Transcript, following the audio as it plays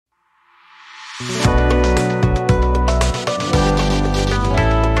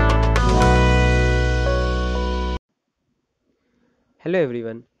Hello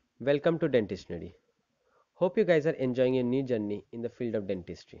everyone, welcome to Dentistionary. Hope you guys are enjoying a new journey in the field of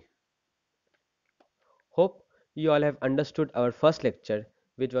dentistry. Hope you all have understood our first lecture,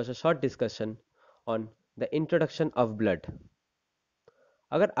 which was a short discussion on the introduction of blood.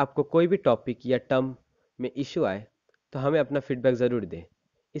 अगर आपको कोई भी topic या term में issue आए तो हमें अपना फीडबैक ज़रूर दें.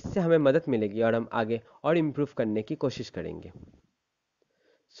 इससे हमें मदद मिलेगी और हम आगे और इम्प्रूव करने की कोशिश करेंगे.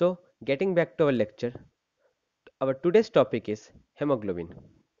 So, getting back to our lecture, our today's topic is hemoglobin.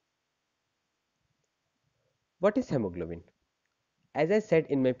 What is hemoglobin? As I said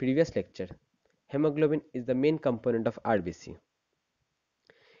in my previous lecture, hemoglobin is the main component of RBC.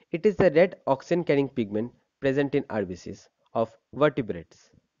 It is the red oxygen-carrying pigment present in RBCs of vertebrates.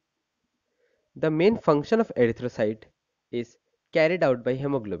 The main function of erythrocyte is carried out by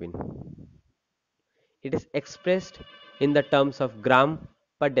hemoglobin. It is expressed in the terms of gram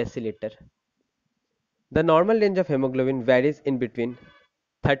per deciliter. The normal range of hemoglobin varies in between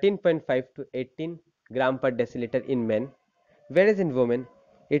 13.5 to 18 gram per deciliter in men, whereas in women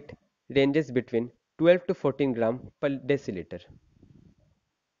it ranges between 12 to 14 gram per deciliter.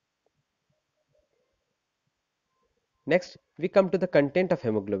 Next, we come to the content of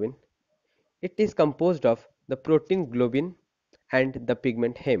hemoglobin. It is composed of the protein globin and the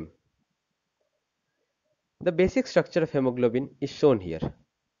pigment heme. The basic structure of hemoglobin is shown here.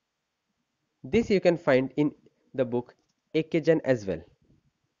 This you can find in the book AKGen as well.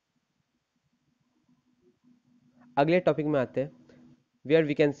 अगले topic में आते हैं, where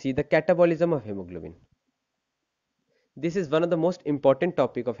we can see the catabolism of hemoglobin. This is one of the most important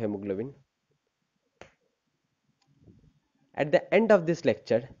topic of hemoglobin. At the end of this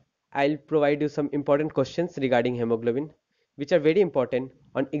lecture, I'll provide you some important questions regarding hemoglobin, which are very important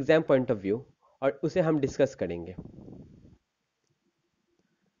on exam point of view, और उसे हम discuss करेंगे.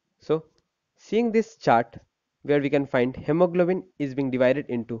 So, seeing this chart where we can find hemoglobin is being divided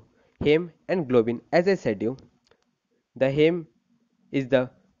into heme and globin. As I said you, the heme is the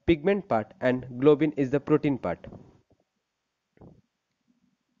pigment part and globin is the protein part.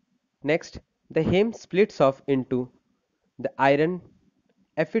 Next, the heme splits off into the iron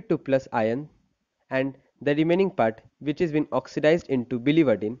Fe2 plus ion and the remaining part, which has been oxidized into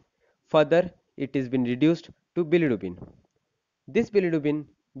biliverdin. Further, it has been reduced to bilirubin. This bilirubin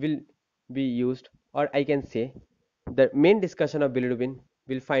will be used, or I can say the main discussion of bilirubin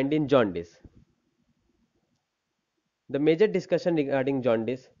will find in jaundice. The major discussion regarding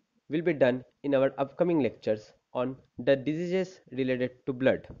jaundice will be done in our upcoming lectures on the diseases related to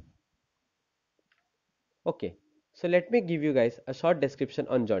blood. Okay, so let me give you guys a short description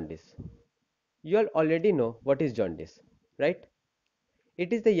on jaundice. You all already know what is jaundice, right?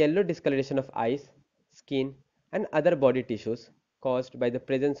 It is the yellow discoloration of eyes, skin, and other body tissues caused by the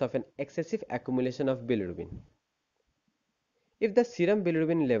presence of an excessive accumulation of bilirubin. If the serum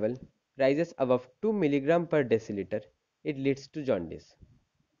bilirubin level rises above 2 mg per deciliter, it leads to jaundice.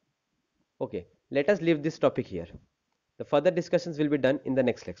 Okay, let us leave this topic here. The further discussions will be done in the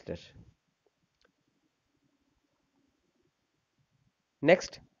next lecture.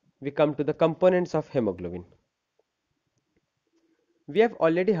 Next, we come to the components of hemoglobin. We have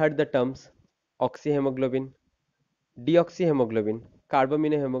already heard the terms oxyhemoglobin, deoxyhemoglobin,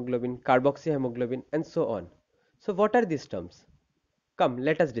 carbaminohemoglobin, carboxyhemoglobin, and so on. So what are these terms? Come,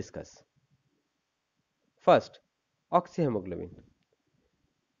 let us discuss. First, oxyhemoglobin.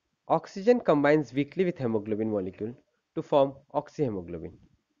 Oxygen combines weakly with hemoglobin molecule to form oxyhemoglobin.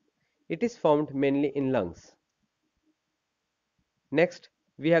 It is formed mainly in lungs. Next,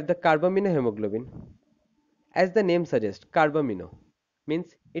 we have the carbaminohemoglobin. As the name suggests, carbamino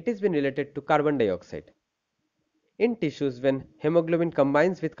means it has been related to carbon dioxide. In tissues, when hemoglobin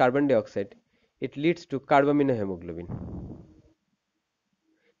combines with carbon dioxide, it leads to carbaminohemoglobin.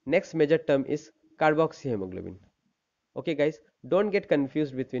 Next major term is carboxyhemoglobin. Okay guys, don't get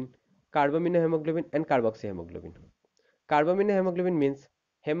confused between carbaminohemoglobin and carboxyhemoglobin. Carbaminohemoglobin means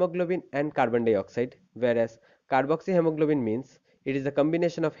hemoglobin and carbon dioxide, whereas carboxyhemoglobin means it is a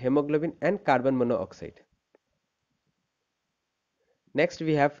combination of hemoglobin and carbon monoxide. Next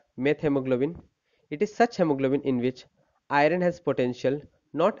we have methemoglobin. It is such hemoglobin in which iron has potential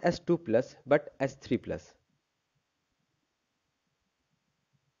not as 2 plus but as 3 plus.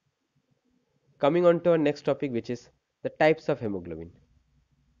 Coming on to our next topic, which is the types of hemoglobin.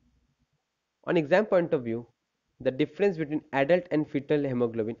 On exam point of view, the difference between adult and fetal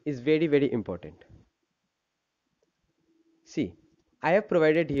hemoglobin is very important. See, I have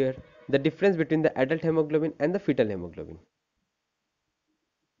provided here the difference between the adult hemoglobin and the fetal hemoglobin.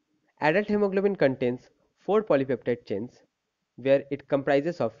 Adult hemoglobin contains 4 polypeptide chains, where it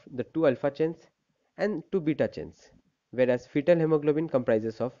comprises of the 2 alpha chains and 2 beta chains. whereas fetal hemoglobin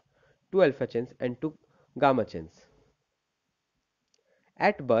comprises of 2 alpha chains and 2 gamma chains.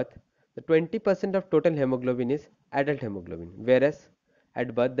 At birth, the 20% of total hemoglobin is adult hemoglobin, whereas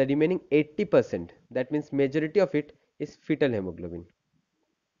at birth the remaining 80%, that means majority of it, is fetal hemoglobin.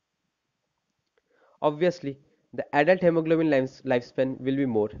 Obviously, the adult hemoglobin lifespan will be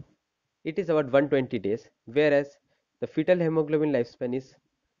more. It is about 120 days, whereas the fetal hemoglobin lifespan is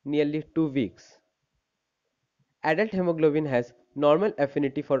nearly 2 weeks. Adult hemoglobin has normal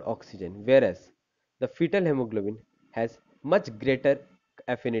affinity for oxygen, whereas the fetal hemoglobin has much greater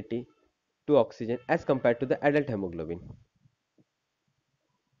affinity to oxygen as compared to the adult hemoglobin.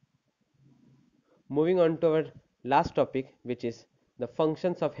 Moving on to our last topic, which is the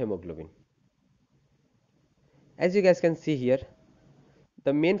functions of hemoglobin. As you guys can see here,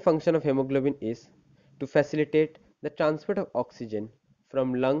 the main function of hemoglobin is to facilitate the transport of oxygen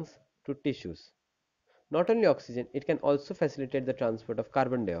from lungs to tissues. Not only oxygen, it can also facilitate the transport of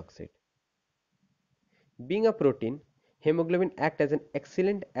carbon dioxide. Being a protein, hemoglobin acts as an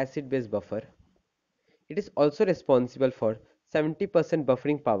excellent acid-base buffer. It is also responsible for 70%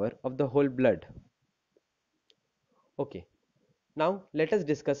 buffering power of the whole blood. Okay, now let us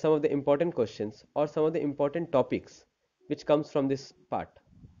discuss some of the important questions or some of the important topics which comes from this part.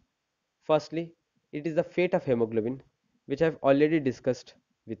 Firstly, it is the fate of hemoglobin, which I have already discussed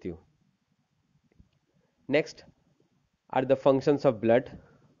with you. Next are the functions of blood,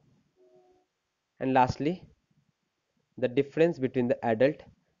 and lastly, the difference between the adult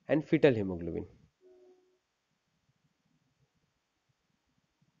and fetal hemoglobin.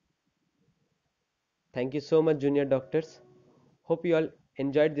 Thank you so much, junior doctors. Hope you all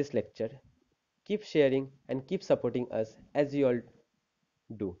enjoyed this lecture. Keep sharing and keep supporting us as you all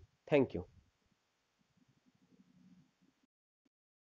do. Thank you.